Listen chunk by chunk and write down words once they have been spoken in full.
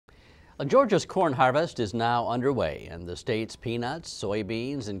Georgia's corn harvest is now underway, and the state's peanuts,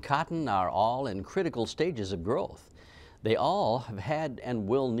 soybeans, and cotton are all in critical stages of growth. They all have had and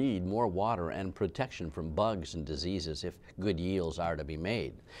will need more water and protection from bugs and diseases if good yields are to be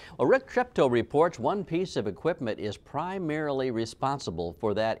made. Well, Rick Treptow reports one piece of equipment is primarily responsible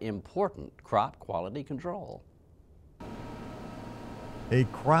for that important crop quality control. A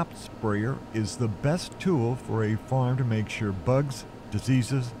crop sprayer is the best tool for a farm to make sure bugs,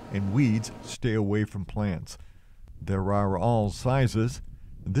 diseases, and weeds stay away from plants. There are all sizes.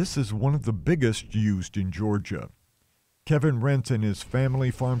 This is one of the biggest used in Georgia. Kevin rents and his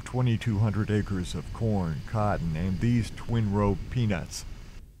family farm 2,200 acres of corn, cotton, and these twin-row peanuts.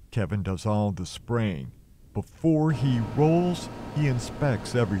 Kevin does all the spraying. Before he rolls, he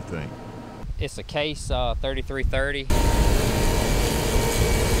inspects everything. It's a Case 3330.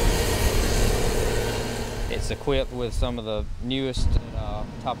 It's equipped with some of the newest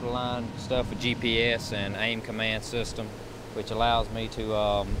top-of-the-line stuff with GPS and aim command system, which allows me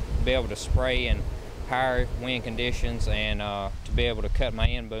to be able to spray in higher wind conditions and to be able to cut my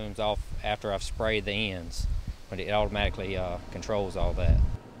end booms off after I've sprayed the ends. But it automatically controls all that.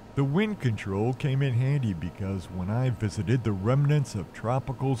 The wind control came in handy because when I visited, the remnants of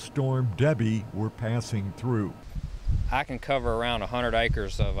Tropical Storm Debbie were passing through. I can cover around 100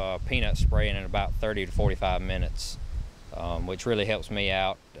 acres of peanut spraying in about 30 to 45 minutes, which really helps me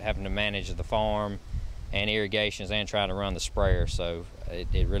out, having to manage the farm and irrigations and trying to run the sprayer, so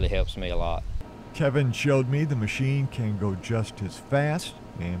it really helps me a lot. Kevin showed me the machine can go just as fast,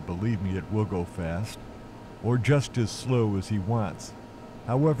 and believe me, it will go fast, or just as slow as he wants.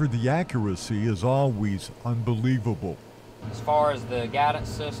 However, the accuracy is always unbelievable. As far as the guidance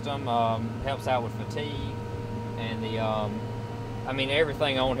system, helps out with fatigue. And I mean,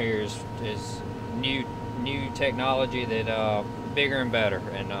 everything on here is new technology that bigger and better.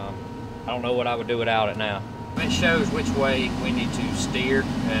 And I don't know what I would do without it now. It shows which way we need to steer,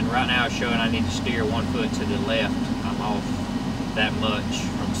 and right now it's showing I need to steer 1 foot to the left. I'm off that much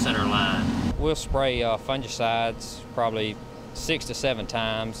from center line. We'll spray fungicides probably 6 to 7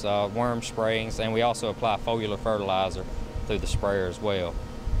 times, worm sprayings, and we also apply foliar fertilizer through the sprayer as well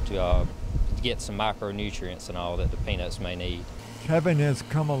to get some micronutrients and all that the peanuts may need. Kevin has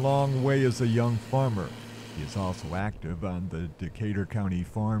come a long way as a young farmer. He is also active on the Decatur County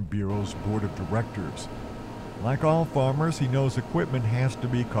Farm Bureau's Board of Directors. Like all farmers, he knows equipment has to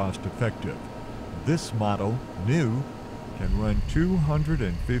be cost-effective. This model, new, can run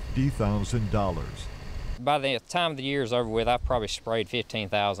 $250,000. By the time the year is over with, I've probably sprayed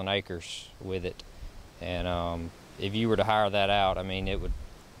 15,000 acres with it. And if you were to hire that out, I mean, it would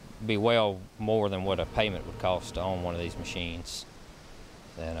be well more than what a payment would cost to own one of these machines.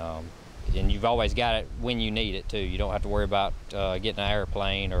 And you've always got it when you need it too. You don't have to worry about getting an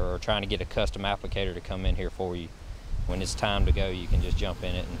airplane or trying to get a custom applicator to come in here for you. When it's time to go, you can just jump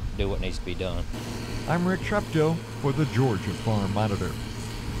in it and do what needs to be done. I'm Rick Treptow for the Georgia Farm Monitor.